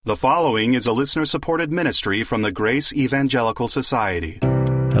The following is a listener-supported ministry from the Grace Evangelical Society.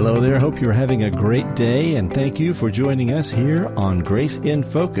 Hello there. Hope you're having a great day, and thank you for joining us here on Grace in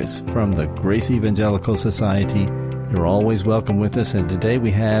Focus from the Grace Evangelical Society. You're always welcome with us, and today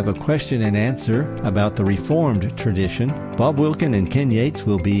we have a question and answer about the Reformed tradition. Bob Wilkin and Ken Yates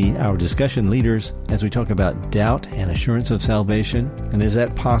will be our discussion leaders as we talk about doubt and assurance of salvation, and is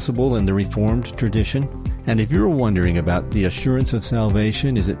that possible in the Reformed tradition? And if you're wondering about the assurance of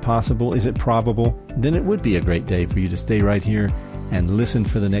salvation, is it possible, is it probable, then it would be a great day for you to stay right here and listen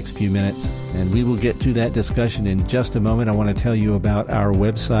for the next few minutes. And we will get to that discussion in just a moment. I want to tell you about our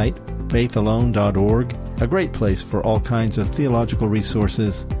website, faithalone.org, a great place for all kinds of theological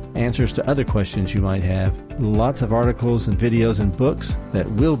resources, answers to other questions you might have, lots of articles and videos and books that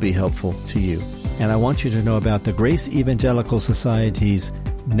will be helpful to you. And I want you to know about the Grace Evangelical Society's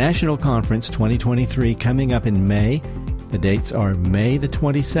National Conference 2023 coming up in May. The dates are May the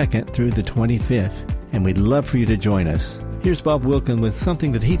 22nd through the 25th, and we'd love for you to join us. Here's Bob Wilkin with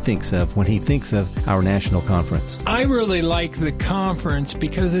something that he thinks of when he thinks of our national conference. I really like the conference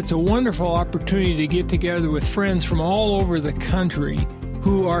because it's a wonderful opportunity to get together with friends from all over the country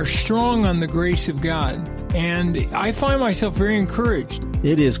who are strong on the grace of God. And I find myself very encouraged.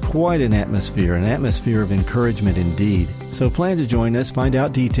 It is quite an atmosphere of encouragement indeed. So plan to join us. Find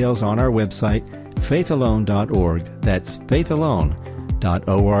out details on our website, faithalone.org. That's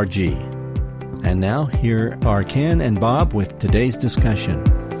faithalone.org. And now, here are Ken and Bob with today's discussion.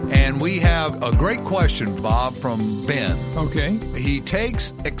 And we have a great question, Bob, from Ben. Okay. He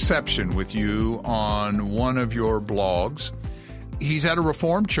takes exception with you on one of your blogs. He's at a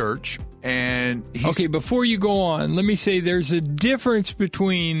Reformed church, and he's... Okay, before you go on, let me say there's a difference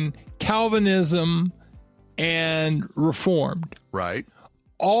between Calvinism and Reformed. Right.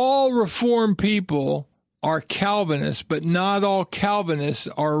 All Reformed people are Calvinists, but not all Calvinists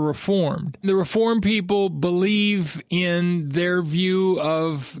are Reformed. The Reformed people believe in their view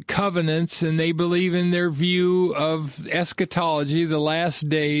of covenants, and they believe in their view of eschatology, the last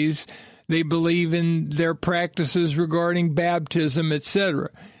days. They believe in their practices regarding baptism, etc.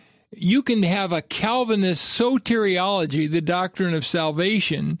 You can have a Calvinist soteriology, the doctrine of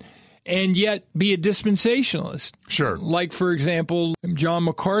salvation, and yet be a dispensationalist. Sure. Like, for example, John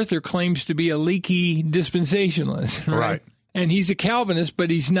MacArthur claims to be a leaky dispensationalist. Right. And he's a Calvinist, but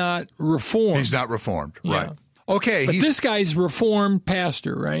he's not Reformed. He's not Reformed, yeah. Right. Okay. But this guy's Reformed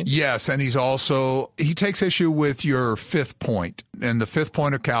pastor, right? Yes, and he takes issue with your fifth point. And the fifth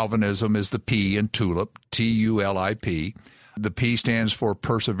point of Calvinism is the P in TULIP, T-U-L-I-P. The P stands for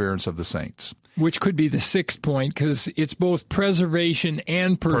perseverance of the saints. Which could be the sixth point, because it's both preservation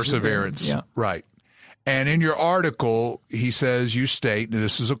and perseverance. Yeah. Right. And in your article, he says, you state, and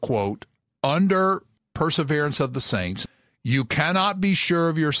this is a quote, under perseverance of the saints, you cannot be sure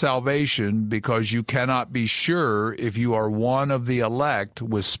of your salvation because you cannot be sure if you are one of the elect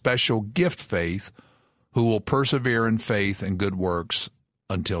with special gift faith who will persevere in faith and good works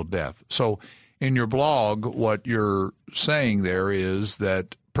until death. So in your blog, what you're saying there is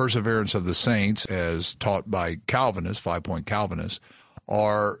that perseverance of the saints, as taught by Calvinists, 5-point Calvinists,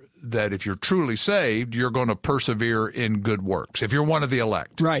 are that if you're truly saved, you're going to persevere in good works. If you're one of the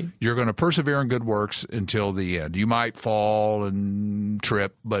elect, right, you're going to persevere in good works until the end. You might fall and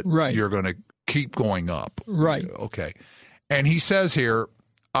trip, but you're going to keep going up. Right. Okay. And he says here,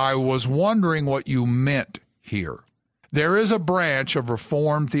 I was wondering what you meant here. There is a branch of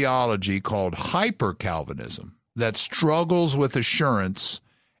Reformed theology called hyper-Calvinism that struggles with assurance,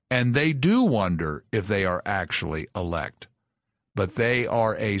 and they do wonder if they are actually elect. But they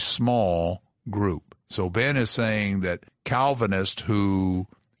are a small group. So Ben is saying that Calvinists who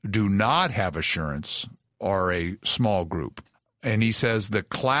do not have assurance are a small group. And he says the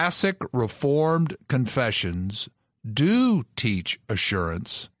classic Reformed confessions do teach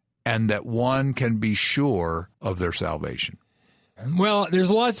assurance and that one can be sure of their salvation. Well,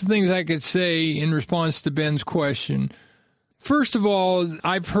 there's lots of things I could say in response to Ben's question. First of all,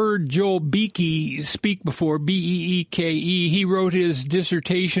 I've heard Joel Beeke speak before, B-E-E-K-E. He wrote his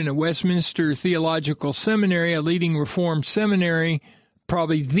dissertation at Westminster Theological Seminary, a leading Reformed seminary,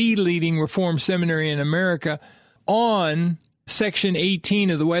 probably the leading Reformed seminary in America, on Section 18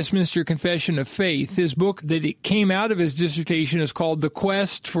 of the Westminster Confession of Faith. His book that it came out of his dissertation is called The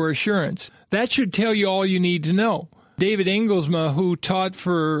Quest for Assurance. That should tell you all you need to know. David Engelsma, who taught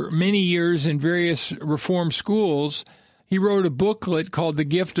for many years in various Reformed schools, he wrote a booklet called The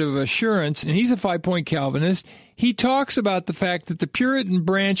Gift of Assurance, and he's a 5-point Calvinist. He talks about the fact that the Puritan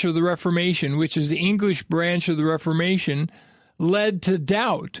branch of the Reformation, which is the English branch of the Reformation, led to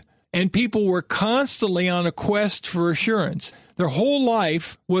doubt, and people were constantly on a quest for assurance. Their whole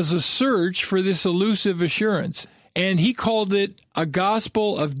life was a search for this elusive assurance. And he called it a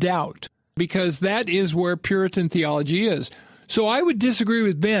gospel of doubt, because that is where Puritan theology is. So I would disagree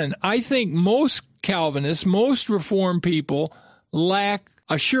with Ben. I think most Calvinists, most Reformed people lack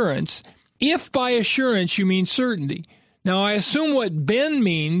assurance, if by assurance you mean certainty. Now, I assume what Ben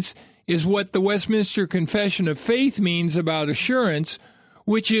means is what the Westminster Confession of Faith means about assurance,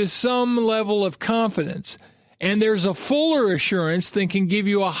 which is some level of confidence. And there's a fuller assurance that can give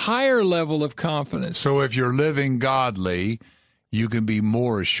you a higher level of confidence. So if you're living godly, you can be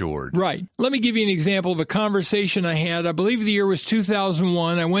more assured. Right. Let me give you an example of a conversation I had. I believe the year was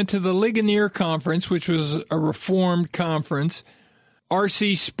 2001. I went to the Ligonier Conference, which was a Reformed conference.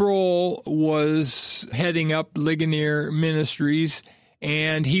 R.C. Sproul was heading up Ligonier Ministries,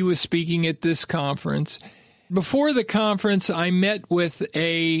 and he was speaking at this conference. Before the conference, I met with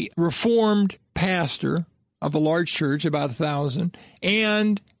a Reformed pastor of a large church, about 1,000,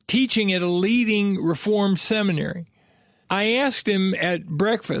 and teaching at a leading Reformed seminary. I asked him at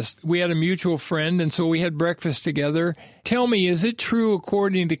breakfast, we had a mutual friend, and so we had breakfast together, tell me, is it true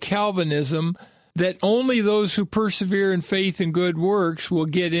according to Calvinism that only those who persevere in faith and good works will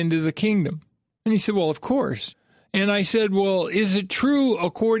get into the kingdom? And he said, well, of course. And I said, well, is it true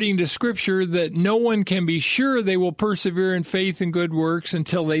according to Scripture that no one can be sure they will persevere in faith and good works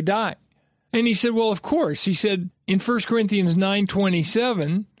until they die? And he said, well, of course. He said, in 1 Corinthians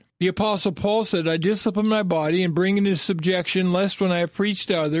 9:27, the Apostle Paul said, I discipline my body and bring it into subjection, lest when I have preached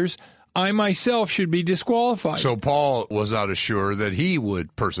to others, I myself should be disqualified. So Paul was not assured that he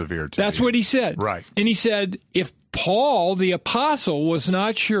would persevere to That's what he said. Right. And he said, if Paul, the apostle, was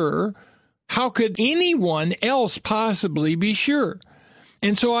not sure, how could anyone else possibly be sure?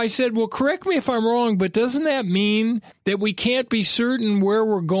 And so I said, well, correct me if I'm wrong, but doesn't that mean that we can't be certain where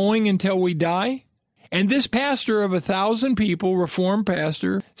we're going until we die? And this pastor of 1,000 people, Reformed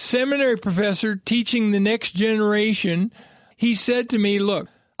pastor, seminary professor teaching the next generation, he said to me, look,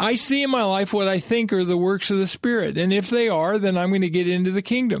 I see in my life what I think are the works of the Spirit, and if they are, then I'm going to get into the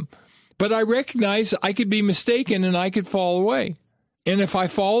kingdom. But I recognize I could be mistaken and I could fall away. And if I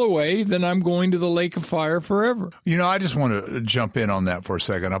fall away, then I'm going to the lake of fire forever. You know, I just want to jump in on that for a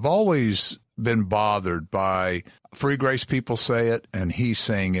second. I've always been bothered by Free Grace people say it, and he's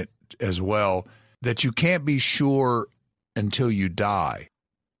saying it as well, that you can't be sure until you die.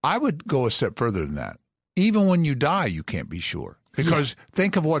 I would go a step further than that. Even when you die, you can't be sure. Because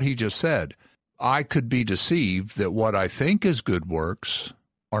think of what he just said. I could be deceived that what I think is good works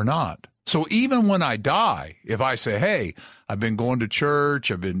are not. So even when I die, if I say, hey, I've been going to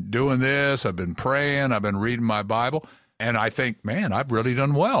church, I've been doing this, I've been praying, I've been reading my Bible, and I think, man, I've really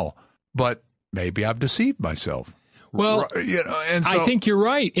done well, but maybe I've deceived myself. Well, and so, I think you're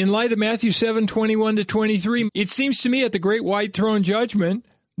right. In light of Matthew 7:21-23, it seems to me at the great white throne judgment,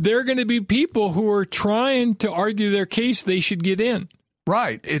 there are going to be people who are trying to argue their case they should get in.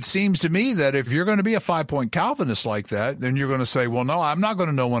 Right. It seems to me that if you're going to be a 5-point Calvinist like that, then you're going to say, well, no, I'm not going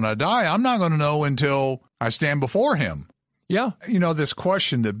to know when I die. I'm not going to know until I stand before him. Yeah. You know, this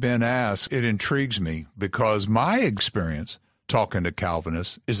question that Ben asked, it intrigues me because my experience talking to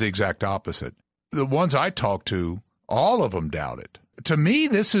Calvinists is the exact opposite. The ones I talk to, all of them doubt it. To me,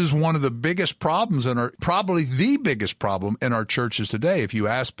 this is one of the biggest problems probably the biggest problem in our churches today. If you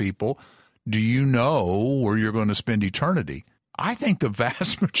ask people, do you know where you're going to spend eternity? I think the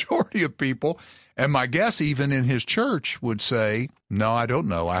vast majority of people, and my guess even in his church, would say, no, I don't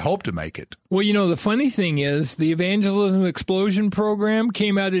know. I hope to make it. Well, you know, the funny thing is the Evangelism Explosion program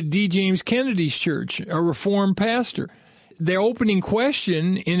came out of D. James Kennedy's church, a Reformed pastor. The opening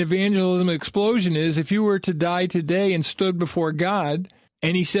question in Evangelism Explosion is, if you were to die today and stood before God,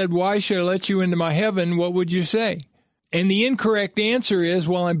 and he said, why should I let you into my heaven, what would you say? And the incorrect answer is,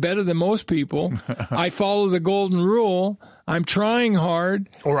 well, I'm better than most people. I follow the golden rule. I'm trying hard.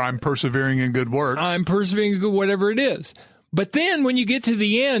 Or I'm persevering in good works. I'm persevering in good, whatever it is. But then when you get to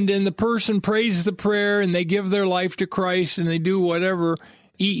the end and the person prays the prayer and they give their life to Christ and they do whatever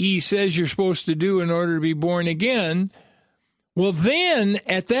EE says you're supposed to do in order to be born again, well, then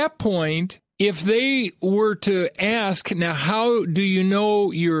at that point, if they were to ask, now, how do you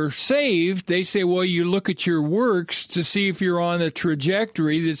know you're saved? They say, well, you look at your works to see if you're on a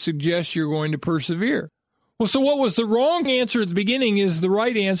trajectory that suggests you're going to persevere. Well, so what was the wrong answer at the beginning is the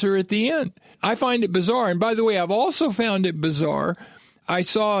right answer at the end. I find it bizarre. And by the way, I've also found it bizarre. I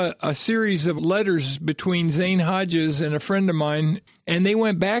saw a series of letters between Zane Hodges and a friend of mine, and they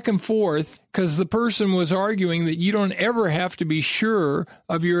went back and forth because the person was arguing that you don't ever have to be sure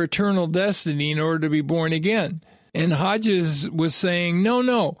of your eternal destiny in order to be born again. And Hodges was saying,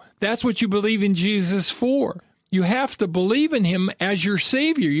 no, that's what you believe in Jesus for. You have to believe in him as your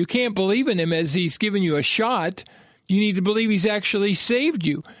Savior. You can't believe in him as he's given you a shot. You need to believe he's actually saved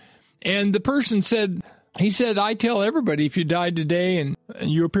you. And the person said, I tell everybody, if you died today and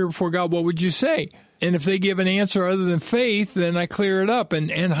you appear before God, what would you say? And if they give an answer other than faith, then I clear it up.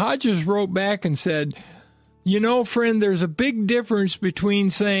 And Hodges wrote back and said, you know, friend, there's a big difference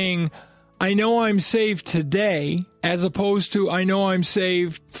between saying, I know I'm saved today, as opposed to I know I'm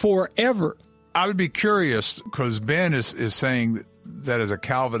saved forever. I would be curious, because Ben is saying that as a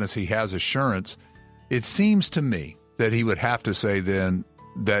Calvinist he has assurance. It seems to me that he would have to say then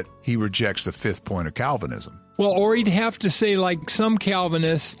that he rejects the fifth point of Calvinism. Well, or he'd have to say, like some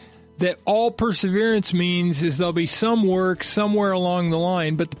Calvinists, that all perseverance means is there'll be some work somewhere along the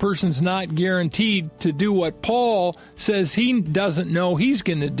line, but the person's not guaranteed to do what Paul says he doesn't know he's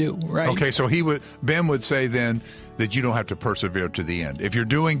going to do, right? Okay, so Ben would say then that you don't have to persevere to the end. If you're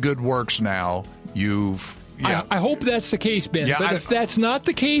doing good works now, I hope that's the case, Ben. Yeah, but if that's not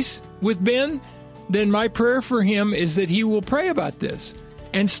the case with Ben, then my prayer for him is that he will pray about this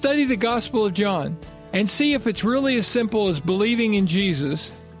and study the Gospel of John and see if it's really as simple as believing in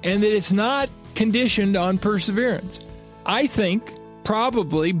Jesus and that it's not conditioned on perseverance. I think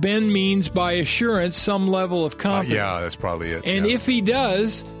probably Ben means by assurance some level of confidence. Yeah, that's probably it. And if he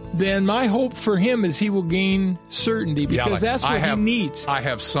does, then my hope for him is he will gain certainty, because that's what he needs. I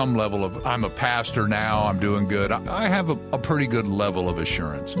have some level of, I'm a pastor now, I'm doing good. I have a pretty good level of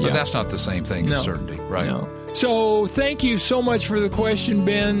assurance, but that's not the same thing as certainty, right? No. So thank you so much for the question,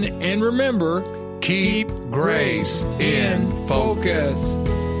 Ben. And remember, keep grace in focus.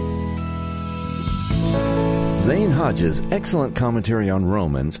 Zane Hodges' excellent commentary on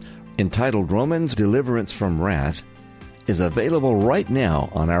Romans, entitled Romans Deliverance from Wrath, is available right now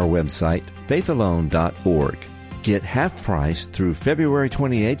on our website, faithalone.org. Get half price through February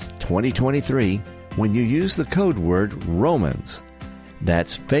 28th, 2023, when you use the code word ROMANS.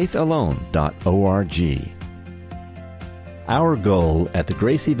 That's faithalone.org. Our goal at the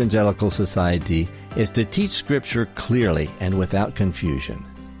Grace Evangelical Society is to teach Scripture clearly and without confusion.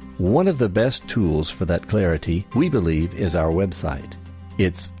 One of the best tools for that clarity, we believe, is our website.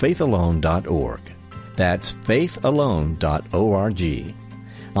 It's faithalone.org. That's faithalone.org.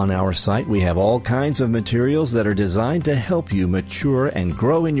 On our site, we have all kinds of materials that are designed to help you mature and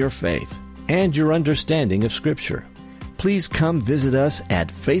grow in your faith and your understanding of Scripture. Please come visit us at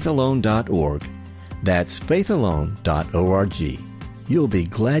faithalone.org. That's faithalone.org. You'll be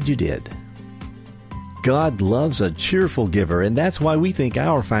glad you did. God loves a cheerful giver, and that's why we think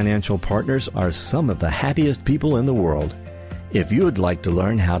our financial partners are some of the happiest people in the world. If you would like to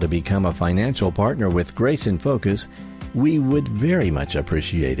learn how to become a financial partner with Grace in Focus, we would very much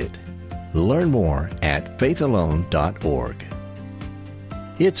appreciate it. Learn more at faithalone.org.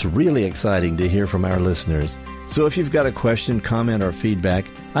 It's really exciting to hear from our listeners, so if you've got a question, comment, or feedback,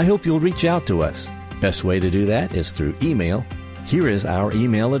 I hope you'll reach out to us. Best way to do that is through email. Here is our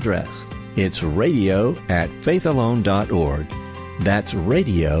email address. It's radio@faithalone.org. That's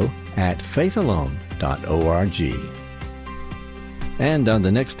radio@faithalone.org. And on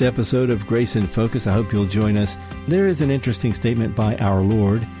the next episode of Grace in Focus, I hope you'll join us. There is an interesting statement by our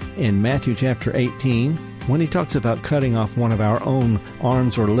Lord in Matthew chapter 18 when he talks about cutting off one of our own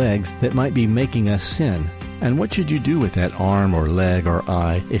arms or legs that might be making us sin. And what should you do with that arm or leg or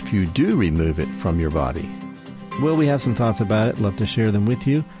eye if you do remove it from your body? Well, we have some thoughts about it. Love to share them with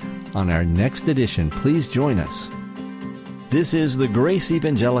you on our next edition. Please join us. This is the Grace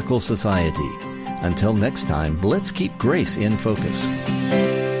Evangelical Society. Until next time, let's keep grace in focus.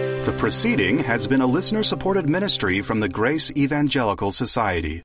 The proceeding has been a listener-supported ministry from the Grace Evangelical Society.